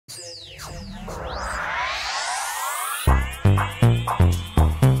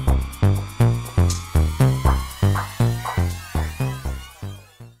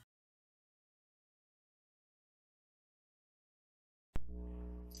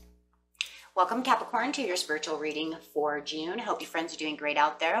Welcome Capricorn to your spiritual reading for June. Hope you friends are doing great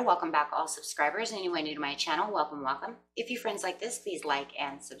out there. Welcome back all subscribers. Anyone new to my channel, welcome, welcome. If you friends like this, please like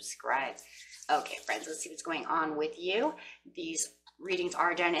and subscribe. Okay, friends, let's see what's going on with you. These readings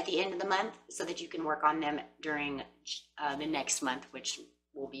are done at the end of the month so that you can work on them during the next month, which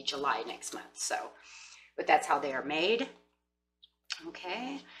will be July next month. But that's how they are made.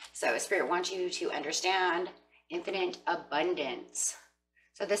 Okay, so Spirit wants you to understand infinite abundance.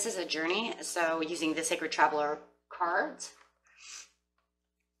 So this is a journey. So using the Sacred Traveler cards,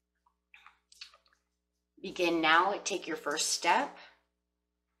 begin now, take your first step.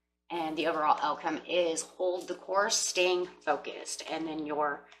 And the overall outcome is hold the course, staying focused. And then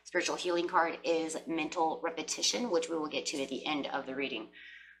your spiritual healing card is mental repetition, which we will get to at the end of the reading.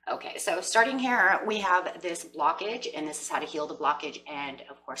 Okay, so starting here, we have this blockage, and this is how to heal the blockage and,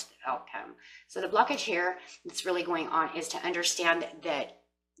 of course, the outcome. So the blockage here that's really going on is to understand that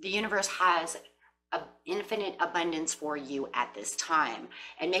the universe has an infinite abundance for you at this time,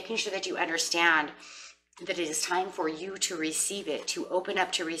 and making sure that you understand that it is time for you to receive it, to open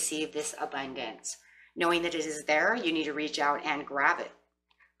up to receive this abundance. Knowing that it is there, you need to reach out and grab it.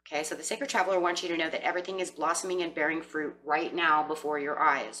 Okay, so the Sacred Traveler wants you to know that everything is blossoming and bearing fruit right now before your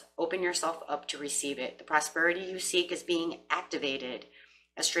eyes. Open yourself up to receive it. The prosperity you seek is being activated.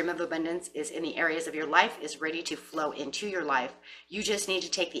 A stream of abundance is in the areas of your life, is ready to flow into your life. You just need to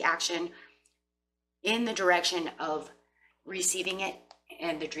take the action in the direction of receiving it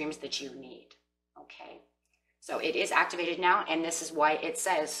and the dreams that you need. Okay, so it is activated now, and this is why it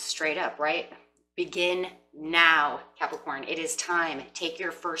says straight up, right? Begin now, Capricorn. It is time. Take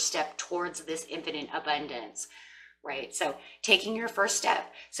your first step towards this infinite abundance, right? So taking your first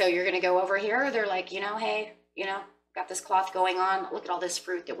step. So you're going to go over here. They're like, hey, got this cloth going on. Look at all this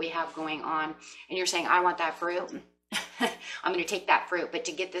fruit that we have going on. And you're saying, I want that fruit. I'm going to take that fruit. But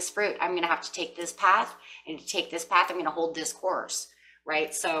to get this fruit, I'm going to have to take this path. And to take this path, I'm going to hold this course.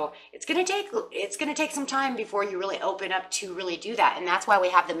 Right? So it's going to take some time before you really open up to really do that. And that's why we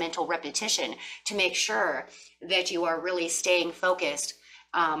have the mental repetition, to make sure that you are really staying focused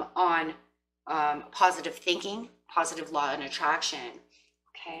on positive thinking, positive law and attraction.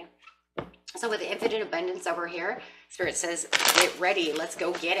 Okay. So with the infinite abundance over here, Spirit says, get ready. Let's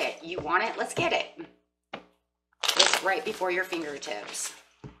go get it. You want it? Let's get it. It's right before your fingertips.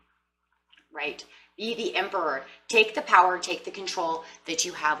 Right? Be the emperor. Take the power, take the control that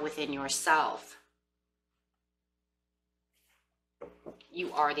you have within yourself.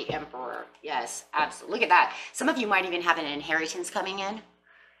 You are the emperor. Yes, absolutely. Look at that. Some of you might even have an inheritance coming in.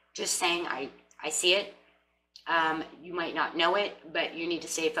 Just saying, I see it. You might not know it, but you need to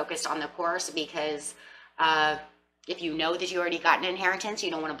stay focused on the course, because if you know that you already got an inheritance,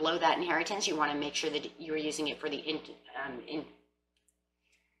 you don't want to blow that inheritance. You want to make sure that you're using it for the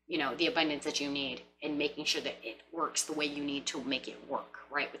the abundance that you need, and making sure that it works the way you need to make it work,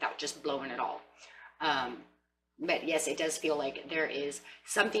 right? Without just blowing it all. But yes, it does feel like there is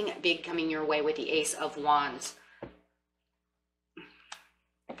something big coming your way with the Ace of Wands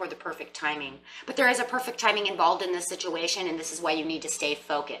for the perfect timing. But there is a perfect timing involved in this situation, and this is why you need to stay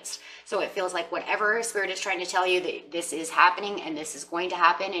focused. So it feels like whatever Spirit is trying to tell you, that this is happening and this is going to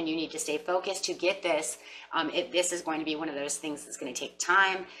happen, and you need to stay focused to get this. This is going to be one of those things that's going to take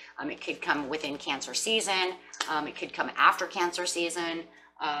time. It could come within Cancer season. It could come after Cancer season.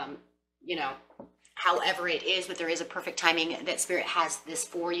 However it is, but there is a perfect timing that Spirit has this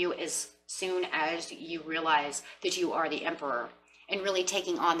for you as soon as you realize that you are the emperor, and really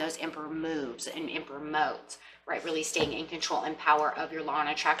taking on those emperor moves and emperor modes, right? Really staying in control and power of your law and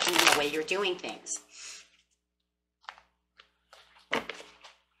attraction and the way you're doing things. Okay.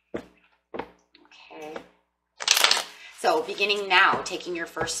 So beginning now, taking your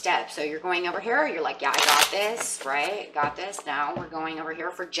first step. So you're going over here. You're like, yeah, I got this, right? Got this. Now we're going over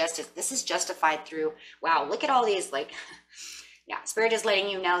here for justice. This is justified through, wow, look at all these, like, yeah, Spirit is letting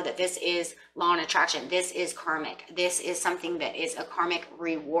you know that this is law and attraction. This is karmic. This is something that is a karmic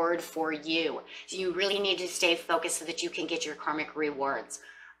reward for you. So you really need to stay focused so that you can get your karmic rewards.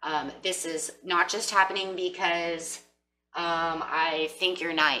 This is not just happening because I think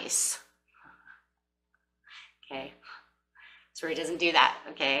you're nice. Okay. Spirit doesn't do that,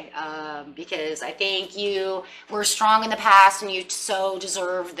 okay? Because I think you were strong in the past and you so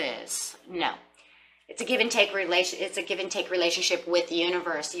deserve this. No. It's a give and take relationship with the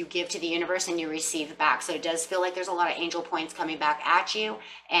universe. You give to the universe and you receive back. So it does feel like there's a lot of angel points coming back at you,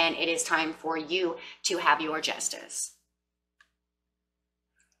 and it is time for you to have your justice.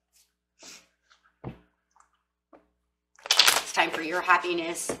 it's time for your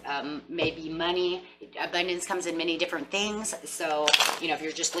happiness, maybe money. Abundance comes in many different things. So, you know, if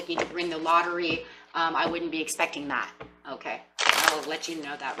you're just looking to win the lottery, I wouldn't be expecting that. Okay, I will let you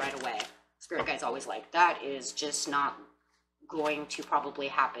know that right away. Spirit guide's always like, that is just not going to probably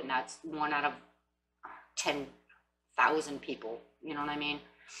happen. That's 1 out of 10,000 people. You know what I mean?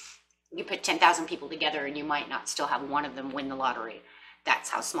 You put 10,000 people together and you might not still have one of them win the lottery. That's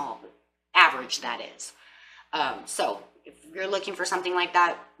how small average that is. So if you're looking for something like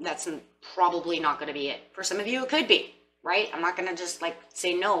that, that's probably not going to be it. For some of you, it could be, right? I'm not going to just like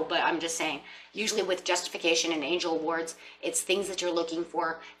say no, but I'm just saying, usually with justification and angel awards, it's things that you're looking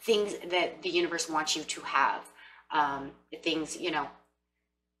for, things that the universe wants you to have, things, you know,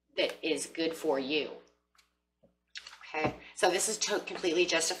 that is good for you. Okay, so this is completely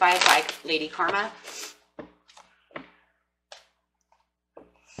justified by Lady Karma.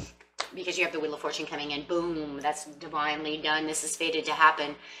 Because you have the Wheel of Fortune coming in, boom, that's divinely done. This is fated to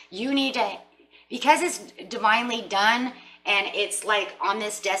happen. You need to, because it's divinely done and it's like on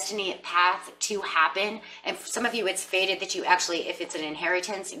this destiny path to happen. And for some of you, it's fated that you actually, if it's an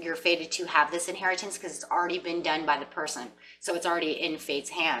inheritance, you're fated to have this inheritance because it's already been done by the person. So it's already in fate's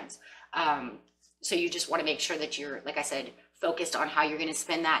hands. So you just want to make sure that you're, like I said, focused on how you're going to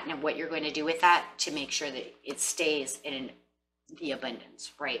spend that and what you're going to do with that to make sure that it stays in the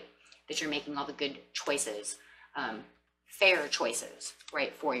abundance, right? That you're making all the good choices, fair choices,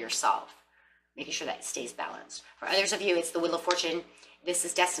 right, for yourself, making sure that it stays balanced. For others of you, it's the Wheel of Fortune. This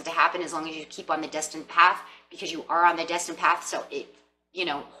is destined to happen as long as you keep on the destined path, because you are on the destined path. So it, you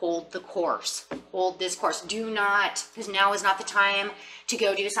know, hold the course, hold this course. Do not, because now is not the time to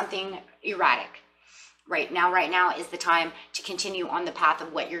go do something erratic. Right now is the time to continue on the path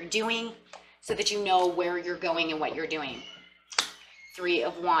of what you're doing so that you know where you're going and what you're doing. 3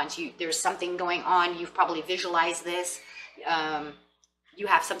 of Wands, there's something going on. You've probably visualized this. You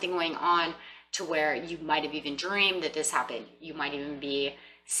have something going on to where you might have even dreamed that this happened. You might even be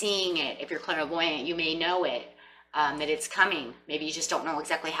seeing it. If you're clairvoyant, you may know it, that it's coming. Maybe you just don't know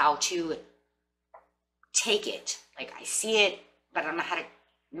exactly how to take it. Like, I see it, but I don't know how to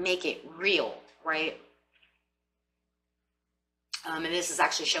make it real, right? And this is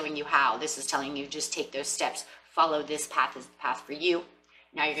actually showing you how. This is telling you just take those steps. Follow this path is the path for you.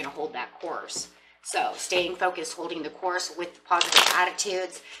 Now you're going to hold that course. So staying focused, holding the course with positive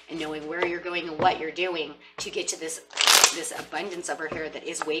attitudes and knowing where you're going and what you're doing to get to this abundance over here that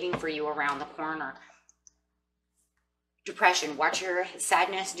is waiting for you around the corner. Depression, watch your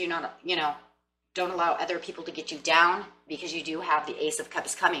sadness. Do not, you know, don't allow other people to get you down, because you do have the Ace of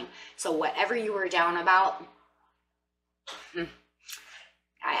Cups coming. So whatever you were down about,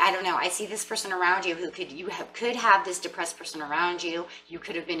 I don't know. I see this person around you who could have this depressed person around you. You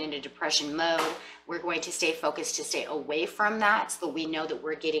could have been in a depression mode. We're going to stay focused to stay away from that so that we know that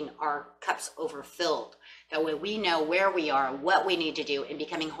we're getting our cups overfilled. That way we know where we are, what we need to do, and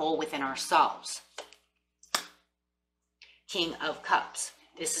becoming whole within ourselves. King of Cups.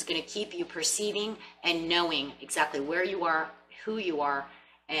 This is going to keep you perceiving and knowing exactly where you are, who you are,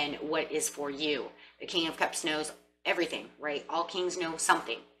 and what is for you. The King of Cups knows everything, right? All kings know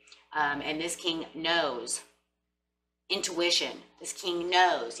something. And this king knows intuition. This king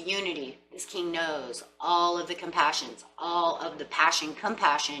knows unity. This king knows all of the compassions, all of the passion,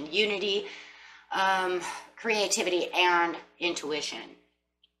 compassion, unity, creativity, and intuition.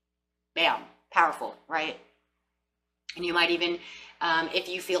 Bam, powerful, right? And you might even, if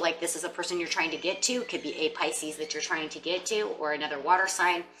you feel like this is a person you're trying to get to, it could be a Pisces that you're trying to get to, or another water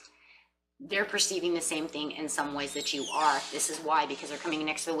sign. They're perceiving the same thing in some ways that you are. This is why, because they're coming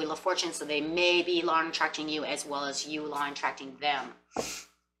next to the Wheel of Fortune, so they may be law attracting you as well as you law attracting them,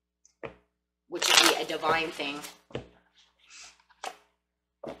 which would be a divine thing.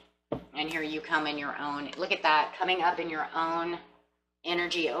 And here you come in your own, look at that, coming up in your own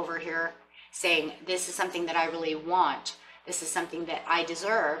energy over here, saying, this is something that I really want. This is something that I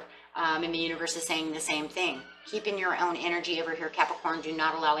deserve. And the universe is saying the same thing. Keep in your own energy over here, Capricorn. Do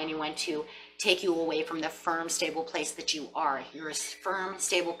not allow anyone to take you away from the firm, stable place that you are. You're a firm,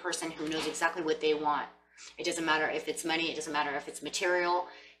 stable person who knows exactly what they want. It doesn't matter if it's money. It doesn't matter if it's material.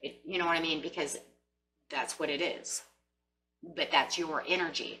 You know what I mean? Because that's what it is. But that's your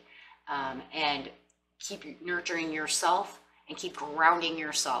energy. And keep nurturing yourself and keep grounding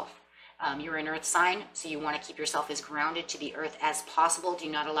yourself. You're an earth sign, so you want to keep yourself as grounded to the earth as possible. Do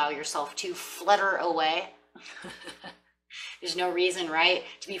not allow yourself to flutter away. There's no reason, right,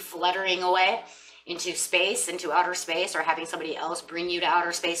 to be fluttering away into space, into outer space, or having somebody else bring you to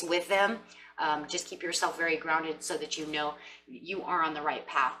outer space with them. Just keep yourself very grounded so that you know you are on the right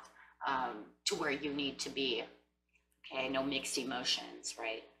path to where you need to be. Okay, no mixed emotions,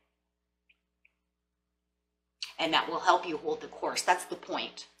 right? And that will help you hold the course. That's the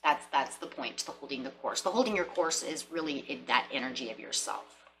point. That's the point, the holding the course. The holding your course is really in that energy of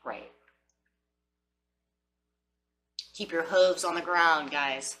yourself, right? Keep your hooves on the ground,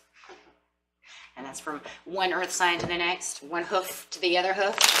 guys. And that's from one earth sign to the next, one hoof to the other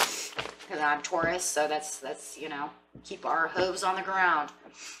hoof. Because I'm Taurus, so that's you know, keep our hooves on the ground.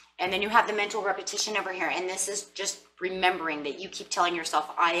 And then you have the mental repetition over here. And this is just remembering that you keep telling yourself,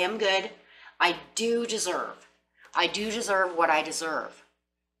 I am good. I do deserve. I do deserve what I deserve.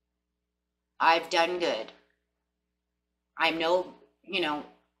 I've done good. I'm no, you know,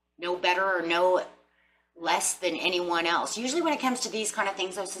 no better or no less than anyone else. Usually when it comes to these kind of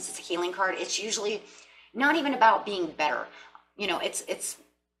things, though, since it's a healing card, it's usually not even about being better. You know, it's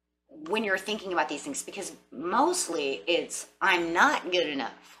when you're thinking about these things, because mostly it's, I'm not good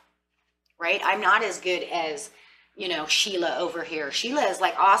enough, right? I'm not as good as, you know, Sheila over here. Sheila is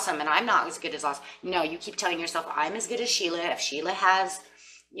like awesome and I'm not as good as awesome. No, you keep telling yourself, I'm as good as Sheila. If Sheila has,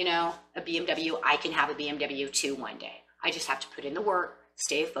 you know, a BMW, I can have a BMW too one day. I just have to put in the work,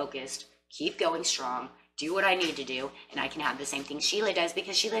 stay focused, keep going strong, do what I need to do, and I can have the same thing Sheila does,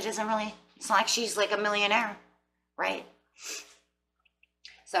 because Sheila doesn't really, it's not like she's like a millionaire, right?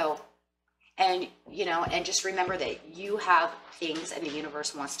 So, and, you know, and just remember that you have things and the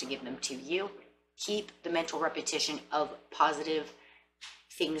universe wants to give them to you. Keep the mental repetition of positive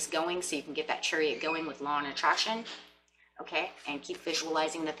things going so you can get that chariot going with law and attraction, okay? And keep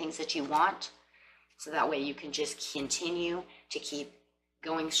visualizing the things that you want, so that way you can just continue to keep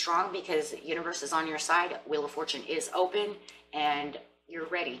going strong, because the universe is on your side. Wheel of Fortune is open and you're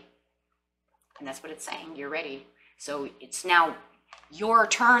ready. And that's what it's saying, you're ready. So it's now your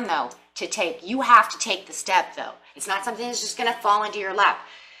turn though to take, you have to take the step though. It's not something that's just gonna fall into your lap.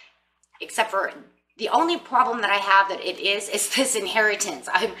 Except for the only problem that I have that it is this inheritance.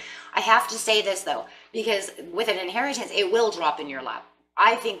 I have to say this though, because with an inheritance, it will drop in your lap.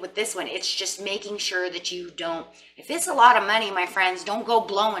 I think with this one, it's just making sure that you don't, if it's a lot of money, my friends, don't go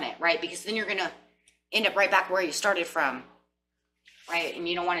blowing it, right? Because then you're going to end up right back where you started from, right? And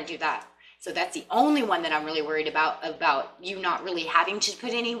you don't want to do that. So that's the only one that I'm really worried about you not really having to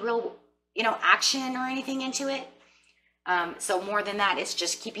put any real, you know, action or anything into it. So more than that, it's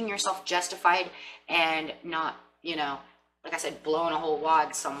just keeping yourself justified and not, you know, like I said, blowing a whole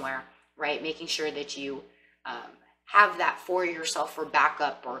wad somewhere, right? Making sure that you, have that for yourself for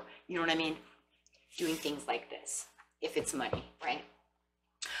backup, or, you know what I mean? Doing things like this, if it's money, right?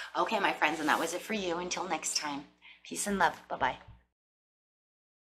 Okay, my friends, and that was it for you. Until next time, peace and love. Bye-bye.